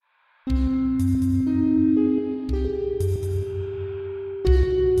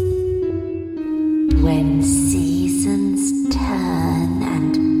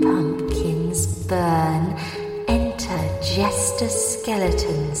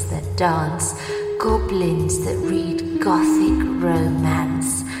skeletons that dance, goblins that read gothic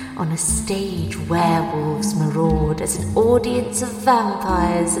romance. On a stage, werewolves maraud as an audience of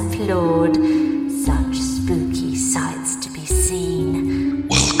vampires applaud. Such spooky sights to be seen.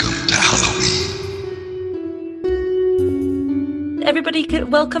 Welcome to Halloween. Everybody,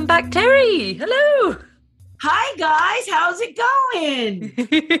 welcome back, Terry. Hello. Hi, guys. How's it going?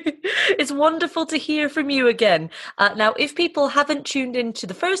 It's wonderful to hear from you again. Now, if people haven't tuned into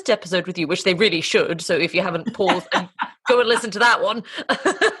the first episode with you, which they really should, so if you haven't paused, and go and listen to that one.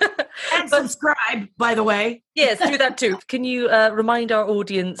 And subscribe, by the way. Yes, do that too. Can you remind our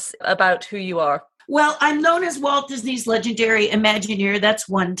audience about who you are? Well, I'm known as Walt Disney's legendary Imagineer. That's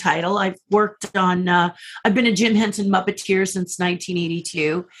one title. I've worked on, I've been a Jim Henson Muppeteer since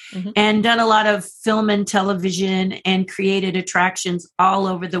 1982 and done a lot of film and television and created attractions all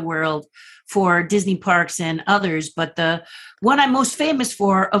over the world for Disney parks and others. But the one I'm most famous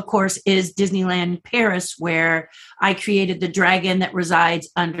for, of course, is Disneyland Paris, where I created the dragon that resides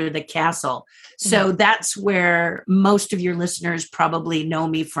under the castle. So that's where most of your listeners probably know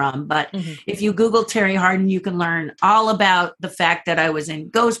me from. But if you Google Terry Hardin, you can learn all about the fact that I was in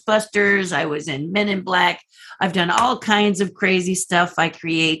Ghostbusters, I was in Men in Black. I've done all kinds of crazy stuff. I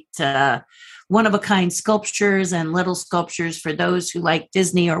create one-of-a-kind sculptures and little sculptures for those who like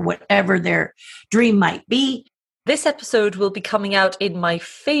Disney or whatever their dream might be. This episode will be coming out in my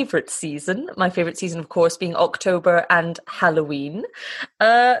favourite season. My favourite season, of course, being October and Halloween.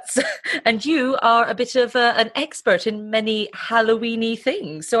 And you are a bit of an expert in many Halloween-y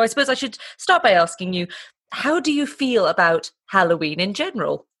things. So I suppose I should start by asking you, how do you feel about Halloween in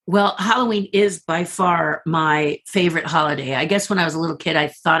general? Well, Halloween is by far my favorite holiday. I guess when I was a little kid, I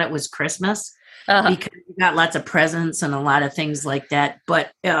thought it was Christmas. Because you got lots of presents and a lot of things like that.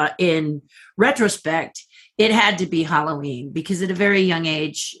 But in retrospect, it had to be Halloween because at a very young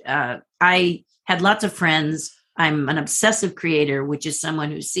age, I had lots of friends. I'm an obsessive creator, which is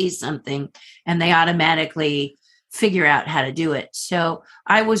someone who sees something and they automatically figure out how to do it. So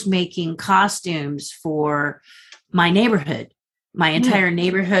I was making costumes for my neighborhood. My entire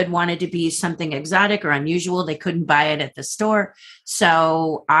neighborhood wanted to be something exotic or unusual. They couldn't buy it at the store.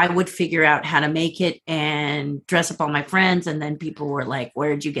 So I would figure out how to make it and dress up all my friends. And then people were like, where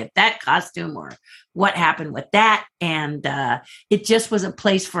did you get that costume? Or what happened with that? And it just was a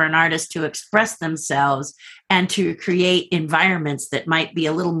place for an artist to express themselves and to create environments that might be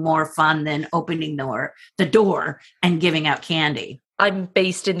a little more fun than opening the door and giving out candy. I'm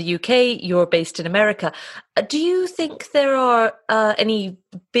based in the UK, you're based in America. Do you think there are any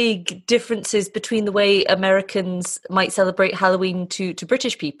big differences between the way Americans might celebrate Halloween to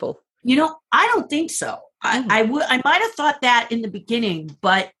British people? You know, I don't think so. I might have thought that in the beginning,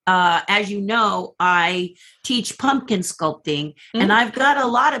 but as you know, I teach pumpkin sculpting, and I've got a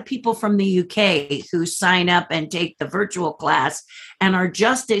lot of people from the UK who sign up and take the virtual class and are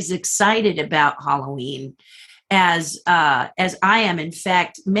just as excited about Halloween as I am. In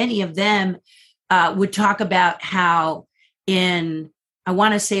fact, many of them would talk about how I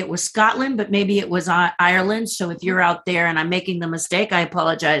want to say it was Scotland, but maybe it was Ireland. So if you're out there and I'm making the mistake, I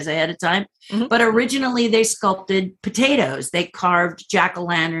apologize ahead of time. But originally they sculpted potatoes. They carved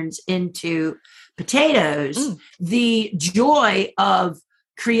jack-o'-lanterns into potatoes. The joy of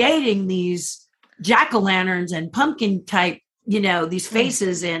creating these jack-o'-lanterns and pumpkin type, these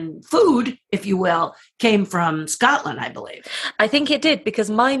faces in food, if you will, came from Scotland, I believe. I think it did, because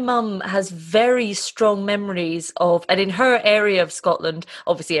my mum has very strong memories of, and in her area of Scotland,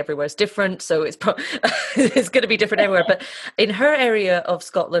 obviously everywhere's different, so it's it's going to be different everywhere, but in her area of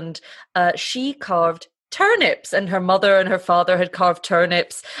Scotland, she carved turnips, and her mother and her father had carved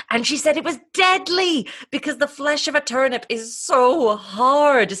turnips, and she said it was deadly because the flesh of a turnip is so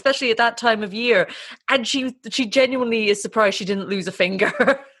hard, especially at that time of year, and she genuinely is surprised she didn't lose a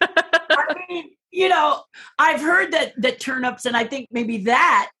finger. I mean, I've heard that turnips, and I think maybe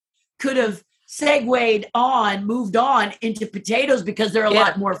that could have moved on into potatoes because they're a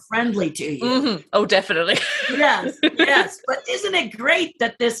lot more friendly to you. Oh, definitely. Yes. But isn't it great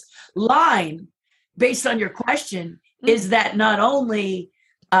that this line, based on your question, is that not only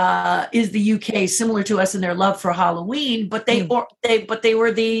is the UK similar to us in their love for Halloween, but they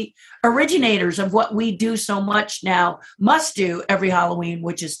were the originators of what we do so much now, must do every Halloween,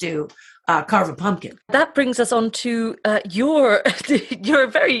 which is to carve a pumpkin. That brings us on to your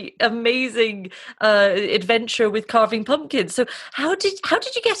very amazing adventure with carving pumpkins. So how did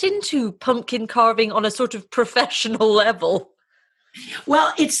you get into pumpkin carving on a sort of professional level?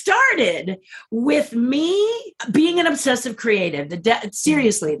 Well, it started with me being an obsessive creative.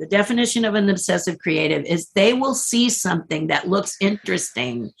 Seriously, the definition of an obsessive creative is they will see something that looks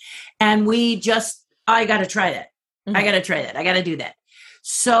interesting and I got to try that. I got to try that. I got to do that.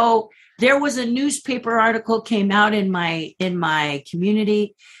 So there was a newspaper article came out in my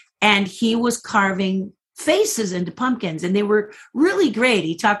community, and he was carving faces into pumpkins, and they were really great.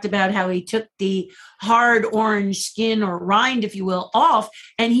 He talked about how he took the hard orange skin or rind, if you will, off,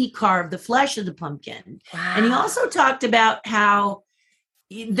 and he carved the flesh of the pumpkin. Wow. And he also talked about how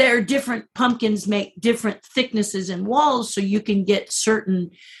there are different pumpkins make different thicknesses and walls, so you can get certain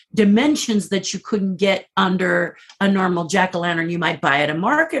dimensions that you couldn't get under a normal jack-o'-lantern you might buy at a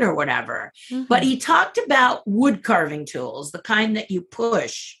market or whatever. Mm-hmm. But he talked about wood carving tools, the kind that you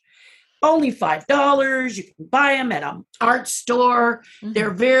push. Only $5. You can buy them at an art store. Mm-hmm. They're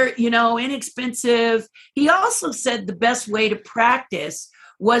very, inexpensive. He also said the best way to practice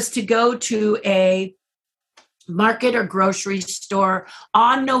was to go to a market or grocery store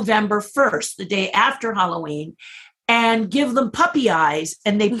on November 1st, the day after Halloween, and give them puppy eyes,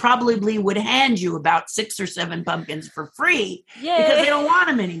 and they probably would hand you about 6 or 7 pumpkins for free. Yay. Because they don't want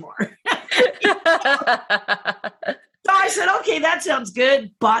them anymore. So I said, okay, that sounds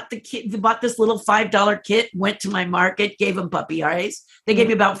good. Bought this little $5 kit, went to my market, gave them puppy eyes. They gave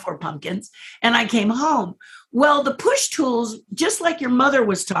me about 4 pumpkins, and I came home. Well, the push tools, just like your mother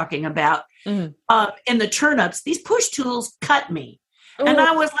was talking about, in the turnips, these push tools cut me. Ooh. And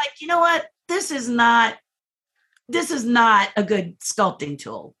I was like, you know what? This is not a good sculpting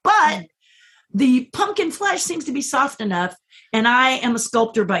tool. But the pumpkin flesh seems to be soft enough, and I am a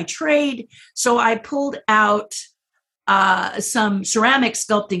sculptor by trade. So I pulled out some ceramic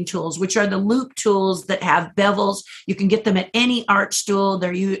sculpting tools, which are the loop tools that have bevels. You can get them at any art store.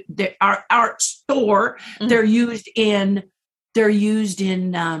 They're art store. Mm-hmm. They're used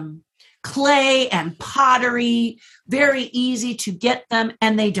in clay and pottery. Very easy to get them,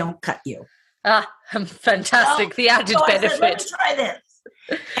 and they don't cut you. Fantastic! The added benefit. I said, let's try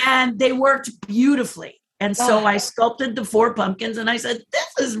this, and they worked beautifully. And so I sculpted the 4 pumpkins, and I said, this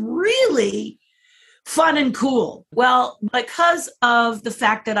is really fun and cool. Well, because of the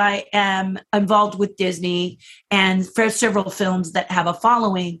fact that I am involved with Disney and for several films that have a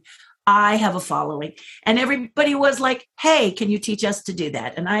following, I have a following. And everybody was like, hey, can you teach us to do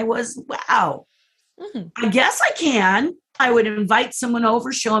that? And I was, wow, I guess I can. I would invite someone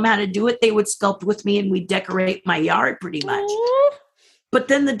over, show them how to do it. They would sculpt with me, and we'd decorate my yard pretty much. But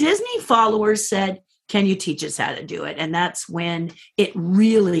then the Disney followers said, can you teach us how to do it? And that's when it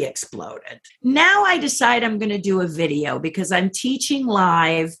really exploded. Now I decide I'm going to do a video because I'm teaching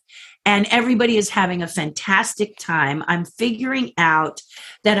live and everybody is having a fantastic time. I'm figuring out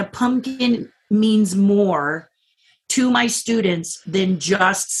that a pumpkin means more to my students than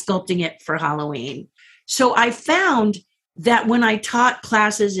just sculpting it for Halloween. So I found that when I taught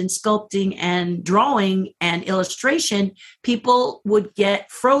classes in sculpting and drawing and illustration, people would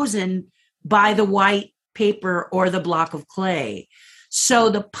get frozen by the white paper or the block of clay.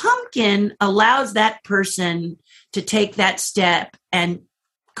 So the pumpkin allows that person to take that step and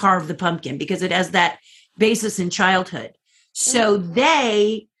carve the pumpkin because it has that basis in childhood. So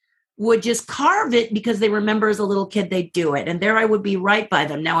they would just carve it because they remember as a little kid they'd do it. And there I would be right by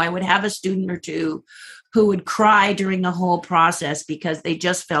them. Now I would have a student or two who would cry during the whole process because they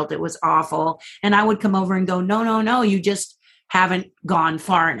just felt it was awful. And I would come over and go, no, you just haven't gone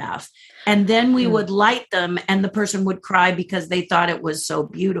far enough. And then we would light them and the person would cry because they thought it was so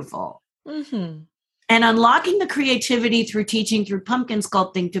beautiful. Mm-hmm. And unlocking the creativity through teaching through pumpkin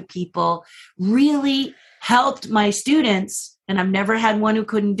sculpting to people really helped my students. And I've never had one who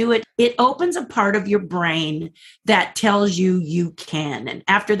couldn't do it. It opens a part of your brain that tells you can. And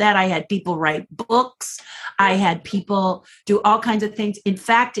after that, I had people write books. I had people do all kinds of things. In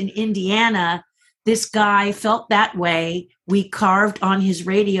fact, in Indiana, this guy felt that way. We carved on his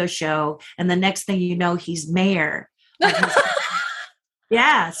radio show. And the next thing you know, he's mayor.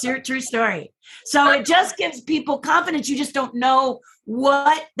 Yeah, true story. So it just gives people confidence. You just don't know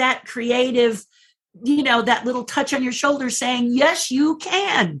what that creative, that little touch on your shoulder saying, yes, you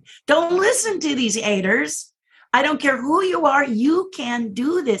can. Don't listen to these haters. I don't care who you are. You can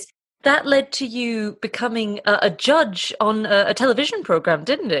do this. That led to you becoming a judge on a television program,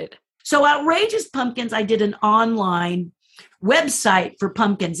 didn't it? So Outrageous Pumpkins, I did an online website for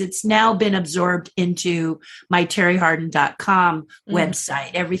pumpkins. It's now been absorbed into my terryhardin.com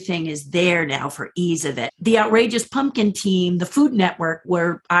website. Everything is there now for ease of it. The Outrageous Pumpkin team, the Food Network,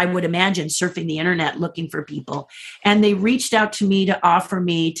 were, I would imagine, surfing the internet looking for people. And they reached out to me to offer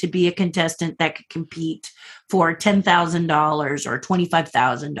me to be a contestant that could compete for $10,000 or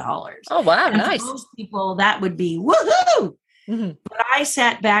 $25,000. Oh, wow. And Nice. for most people, that would be woohoo. Mm-hmm. But I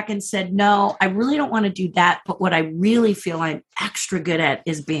sat back and said, no, I really don't want to do that. But what I really feel I'm extra good at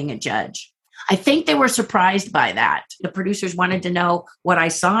is being a judge. I think they were surprised by that. The producers wanted to know what I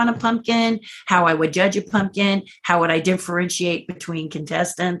saw in a pumpkin, how I would judge a pumpkin, how would I differentiate between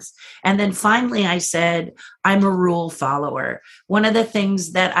contestants. And then finally I said, I'm a rule follower. One of the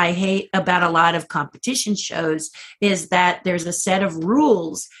things that I hate about a lot of competition shows is that there's a set of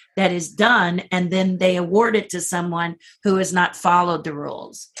rules that is done, and then they award it to someone who has not followed the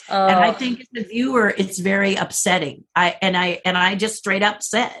rules. And I think as a viewer, it's very upsetting. I just straight up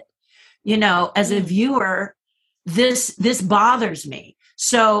said, you know, as a viewer, this bothers me.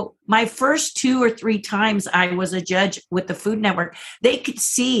 So my first 2 or 3 times I was a judge with the Food Network, they could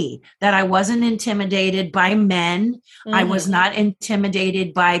see that I wasn't intimidated by men. Mm-hmm. I was not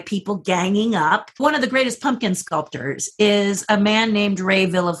intimidated by people ganging up. One of the greatest pumpkin sculptors is a man named Ray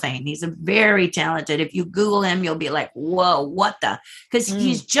Villafane. He's a very talented. If you Google him, you'll be like, whoa, what the? Because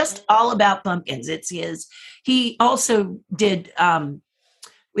he's just all about pumpkins. It's his. He also did...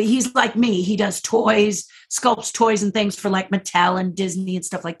 he's like me. He does toys, sculpts toys and things for like Mattel and Disney and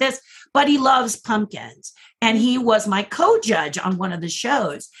stuff like this, but he loves pumpkins. And he was my co-judge on one of the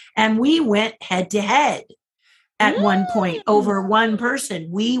shows. And we went head to head at one point over one person.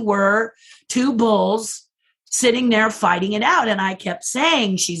 We were 2 bulls sitting there fighting it out. And I kept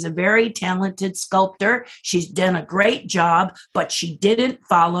saying, she's a very talented sculptor. She's done a great job, but she didn't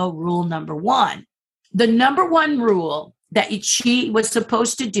follow rule number 1. The number 1 rule that she was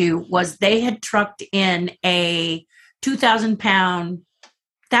supposed to do was they had trucked in a 2,000 pound,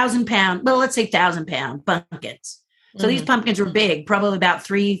 1,000 pound, well, let's say 1,000 pound pumpkins. So these pumpkins were big, probably about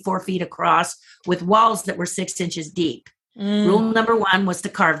 3-4 feet across with walls that were 6 inches deep. Rule number 1 was to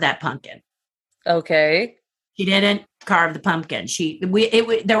carve that pumpkin. Okay. She didn't carve the pumpkin.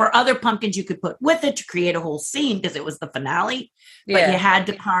 There were other pumpkins you could put with it to create a whole scene because it was the finale, but you had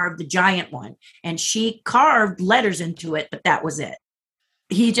to carve the giant one. And she carved letters into it, but that was it.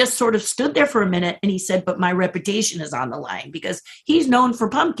 He just sort of stood there for a minute and he said, but my reputation is on the line because he's known for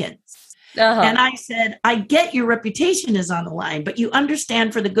pumpkins. Uh-huh. And I said, I get your reputation is on the line, but you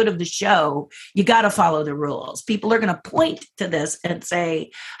understand for the good of the show, you got to follow the rules. People are going to point to this and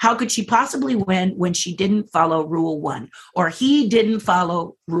say, how could she possibly win when she didn't follow rule 1 or he didn't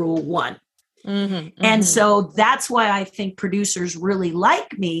follow rule 1? Mm-hmm, mm-hmm. And so that's why I think producers really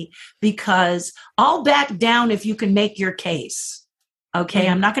like me because I'll back down if you can make your case. Okay.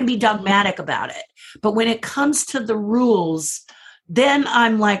 I'm not going to be dogmatic about it. But when it comes to the rules, then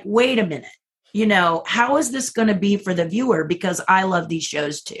I'm like, wait a minute, you know, how is this going to be for the viewer? Because I love these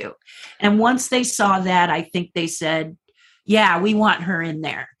shows too. And once they saw that, I think they said, yeah, we want her in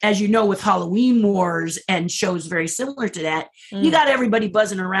there. As you know, with Halloween Wars and shows very similar to that, you got everybody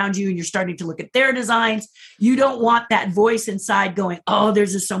buzzing around you and you're starting to look at their designs. You don't want that voice inside going, oh,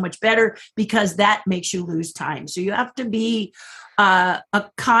 theirs is so much better because that makes you lose time. So you have to be a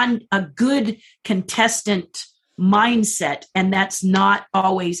good contestant mindset, and that's not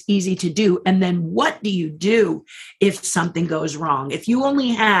always easy to do. And then what do you do if something goes wrong? If you only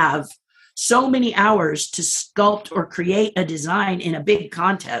have so many hours to sculpt or create a design in a big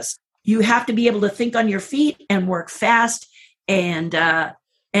contest, you have to be able to think on your feet and work fast. And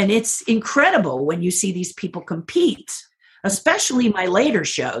it's incredible when you see these people compete, especially my later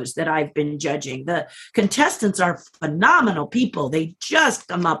shows that I've been judging. The contestants are phenomenal people. They just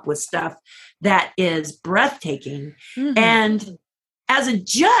come up with stuff that is breathtaking. Mm-hmm. And as a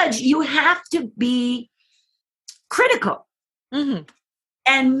judge, you have to be critical. Mm-hmm.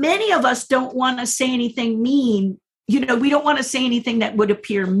 And many of us don't want to say anything mean. You know, we don't want to say anything that would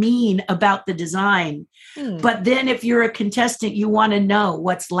appear mean about the design. But then if you're a contestant, you want to know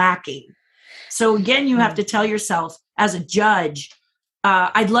what's lacking. So again, you have to tell yourself as a judge,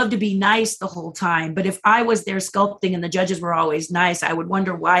 I'd love to be nice the whole time. But if I was there sculpting and the judges were always nice, I would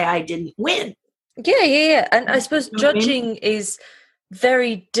wonder why I didn't win. Yeah. And I suppose judging is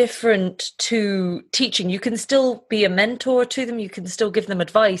very different to teaching. You can still be a mentor to them. You can still give them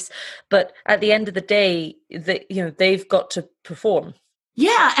advice. But at the end of the day, they've got to perform.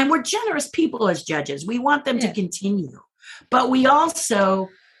 Yeah. And we're generous people as judges. We want them to continue. But we also,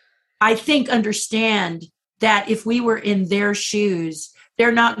 I think, understand that if we were in their shoes,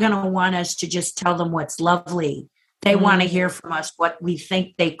 they're not going to want us to just tell them what's lovely. They want to hear from us what we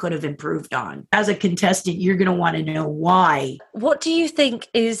think they could have improved on. As a contestant, you're going to want to know why. What do you think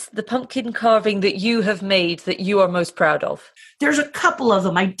is the pumpkin carving that you have made that you are most proud of? There's a couple of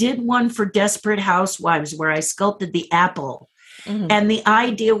them. I did one for Desperate Housewives where I sculpted the apple. Mm-hmm. And the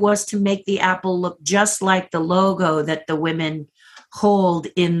idea was to make the apple look just like the logo that the women hold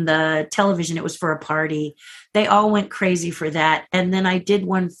in the television. It was for a party. They all went crazy for that. And then I did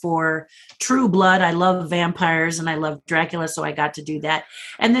one for True Blood. I love vampires and I love Dracula, so I got to do that.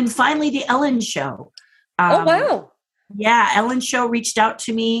 And then finally, the Ellen Show. Oh, wow. Yeah, Ellen Show reached out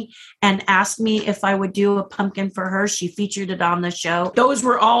to me and asked me if I would do a pumpkin for her. She featured it on the show. Those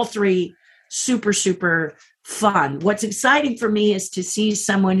were all three super, super fun. What's exciting for me is to see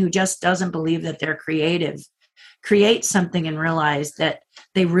someone who just doesn't believe that they're creative create something and realize that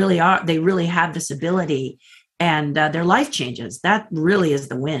they really have this ability, and their life changes. That really is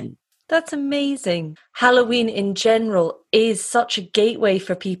the win. That's amazing. Halloween in general is such a gateway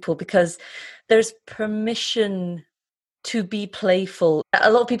for people because there's permission to be playful.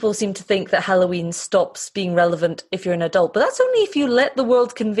 A lot of people seem to think that Halloween stops being relevant if you're an adult, but that's only if you let the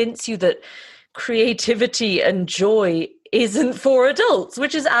world convince you that creativity and joy isn't for adults,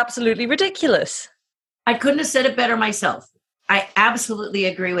 which is absolutely ridiculous. I couldn't have said it better myself. I absolutely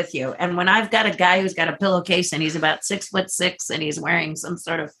agree with you. And when I've got a guy who's got a pillowcase and he's about 6'6" and he's wearing some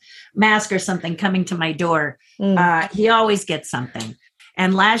sort of mask or something coming to my door, he always gets something.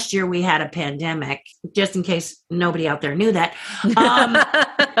 And last year we had a pandemic, just in case nobody out there knew that.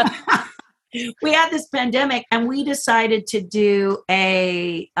 We had this pandemic and we decided to do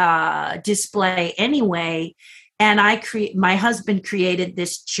a display anyway. And my husband created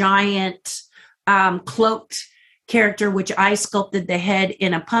this giant cloaked character, which I sculpted the head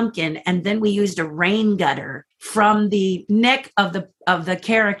in a pumpkin. And then we used a rain gutter from the neck of the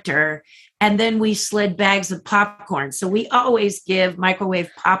character. And then we slid bags of popcorn. So we always give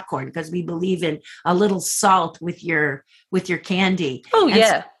microwave popcorn because we believe in a little salt with your candy. Oh, and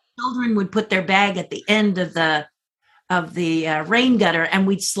yeah. So children would put their bag at the end of the rain gutter and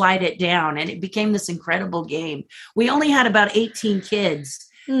we'd slide it down. And it became this incredible game. We only had about 18 kids.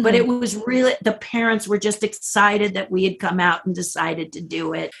 Mm-hmm. But it was really, the parents were just excited that we had come out and decided to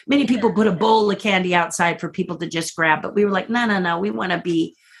do it. Many people put a bowl of candy outside for people to just grab, but we were like, no, we want to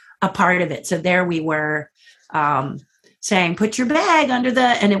be a part of it. So there we were saying, put your bag under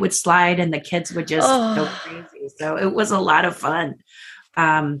and it would slide and the kids would just go crazy. So it was a lot of fun.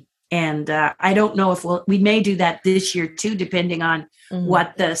 And I don't know if we may do that this year too, depending on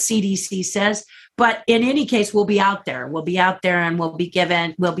what the CDC says. But in any case, we'll be out there. We'll be out there and we'll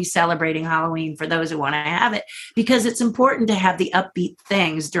be celebrating Halloween for those who want to have it, because it's important to have the upbeat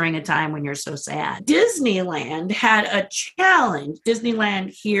things during a time when you're so sad. Disneyland had a challenge.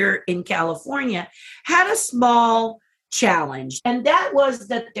 Disneyland here in California had a small challenge, and that was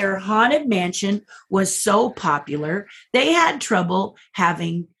that their Haunted Mansion was so popular, they had trouble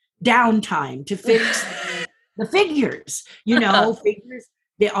having downtime to fix the figures. Figures.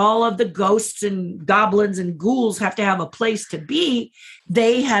 All of the ghosts and goblins and ghouls have to have a place to be.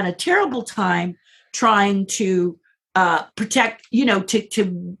 They had a terrible time trying to protect,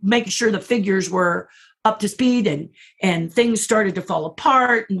 to make sure the figures were up to speed, and things started to fall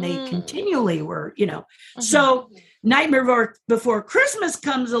apart, and they continually were, So Nightmare Before Christmas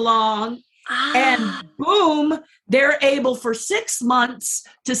comes along, and boom, they're able for 6 months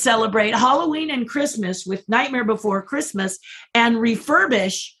to celebrate Halloween and Christmas with Nightmare Before Christmas and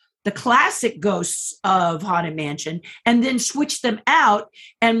refurbish the classic ghosts of Haunted Mansion and then switch them out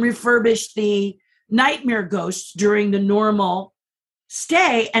and refurbish the Nightmare ghosts during the normal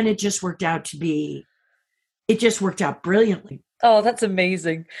stay. And it just worked out brilliantly. Oh, that's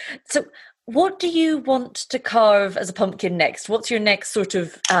amazing. So what do you want to carve as a pumpkin next? What's your next sort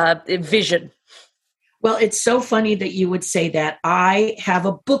of vision? Well, it's so funny that you would say that. I have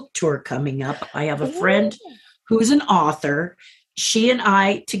a book tour coming up. I have a friend who's an author. She and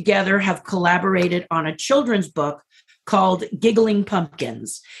I together have collaborated on a children's book called Giggling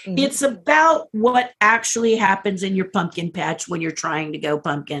Pumpkins. Mm-hmm. It's about what actually happens in your pumpkin patch when you're trying to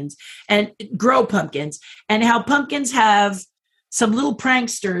grow pumpkins, and how pumpkins have some little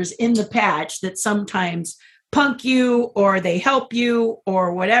pranksters in the patch that sometimes punk you or they help you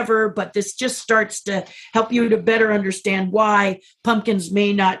or whatever, but this just starts to help you to better understand why pumpkins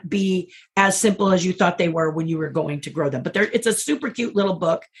may not be as simple as you thought they were when you were going to grow them. But it's a super cute little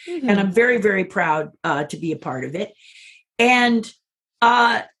book, and I'm very, very proud to be a part of it. And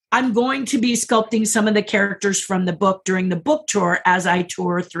I'm going to be sculpting some of the characters from the book during the book tour as I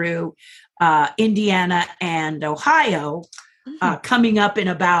tour through Indiana and Ohio. coming up in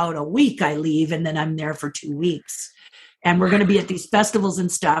about a week. I leave, and then I'm there for 2 weeks. And we're going to be at these festivals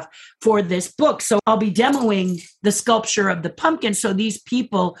and stuff for this book. So I'll be demoing the sculpture of the pumpkin. So these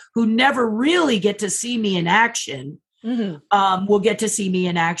people who never really get to see me in action will get to see me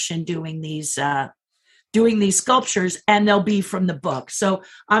in action doing these sculptures, and they'll be from the book. So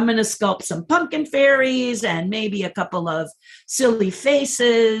I'm going to sculpt some pumpkin fairies and maybe a couple of silly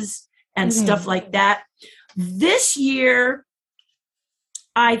faces and stuff like that. This year,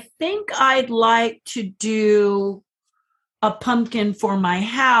 I think I'd like to do a pumpkin for my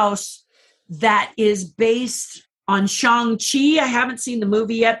house that is based on Shang-Chi. I haven't seen the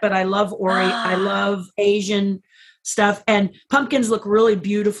movie yet, but I love I love Asian stuff, and pumpkins look really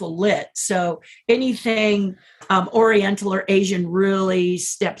beautiful lit. So anything Oriental or Asian really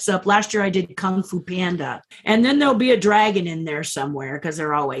steps up. Last year I did Kung Fu Panda, and then there'll be a dragon in there somewhere because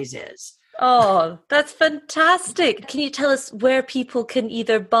there always is. Oh, that's fantastic. Can you tell us where people can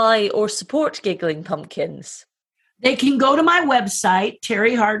either buy or support Giggling Pumpkins? They can go to my website,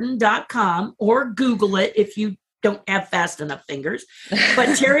 terryhardin.com, or Google it if you don't have fast enough fingers. But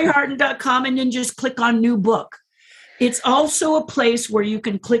terryhardin.com, and then just click on new book. It's also a place where you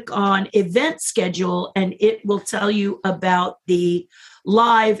can click on event schedule, and it will tell you about the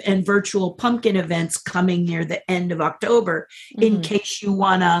live and virtual pumpkin events coming near the end of October in case you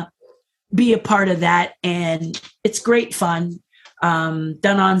want to be a part of that. And it's great fun. Done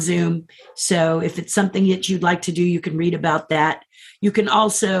on Zoom. So if it's something that you'd like to do, you can read about that. You can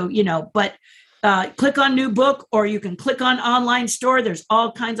also, click on new book, or you can click on online store. There's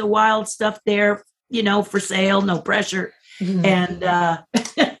all kinds of wild stuff there, for sale, no pressure. And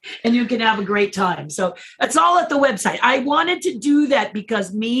and you can have a great time. So that's all at the website. I wanted to do that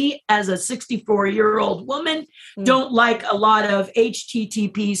because me, as a 64-year-old woman, don't like a lot of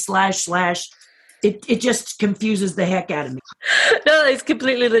HTTP// It just confuses the heck out of me. No, it's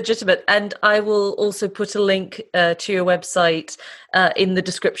completely legitimate. And I will also put a link to your website in the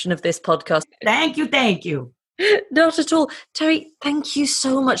description of this podcast. Thank you. Not at all. Terry, thank you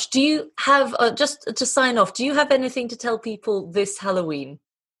so much. Do you have, just to sign off, do you have anything to tell people this Halloween?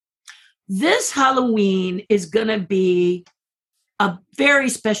 This Halloween is going to be a very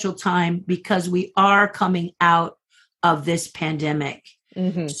special time because we are coming out of this pandemic.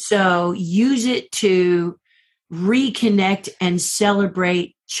 So use it to reconnect and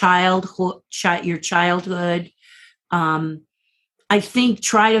celebrate your childhood. I think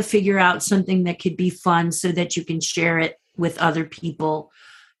try to figure out something that could be fun so that you can share it with other people.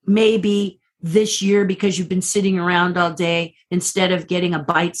 Maybe this year, because you've been sitting around all day, instead of getting a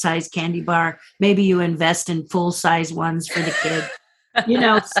bite-sized candy bar, maybe you invest in full-size ones for the kids.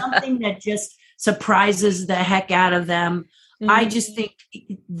 Something that just surprises the heck out of them. I just think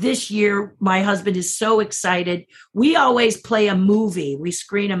this year, my husband is so excited. We always play a movie. We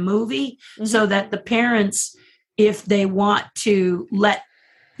screen a movie so that the parents, if they want to let,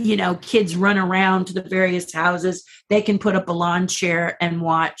 kids run around to the various houses, they can put up a lawn chair and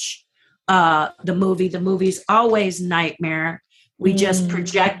watch the movie. The movie's always Nightmare. We just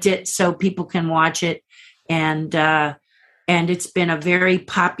project it so people can watch it. And it's been a very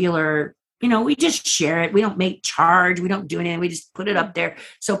popular, we just share it. We don't make charge. We don't do anything. We just put it up there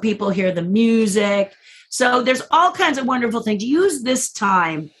so people hear the music. So there's all kinds of wonderful things. Use this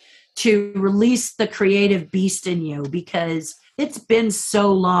time to release the creative beast in you, because it's been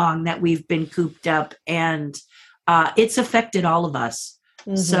so long that we've been cooped up, and it's affected all of us.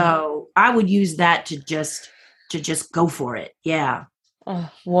 So I would use that to just go for it. Yeah.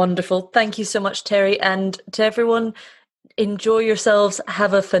 Oh, wonderful. Thank you so much, Terry. And to everyone, enjoy yourselves.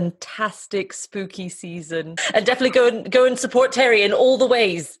 Have a fantastic spooky season, and definitely go and support Terry in all the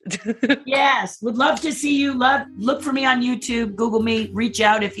ways. Yes, would love to see you. Look for me on YouTube, Google me, reach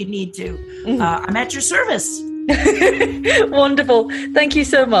out if you need to. I'm at your service. Wonderful. Thank you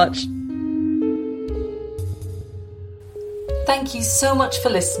so much. Thank you so much for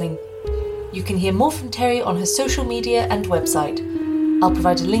listening. You can hear more from Terry on her social media and website. I'll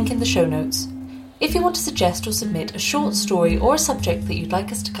provide a link in the show notes. If you want to suggest or submit a short story or a subject that you'd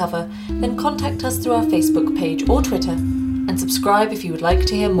like us to cover, then contact us through our Facebook page or Twitter, and subscribe if you would like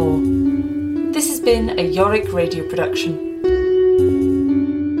to hear more. This has been a Yorick Radio production.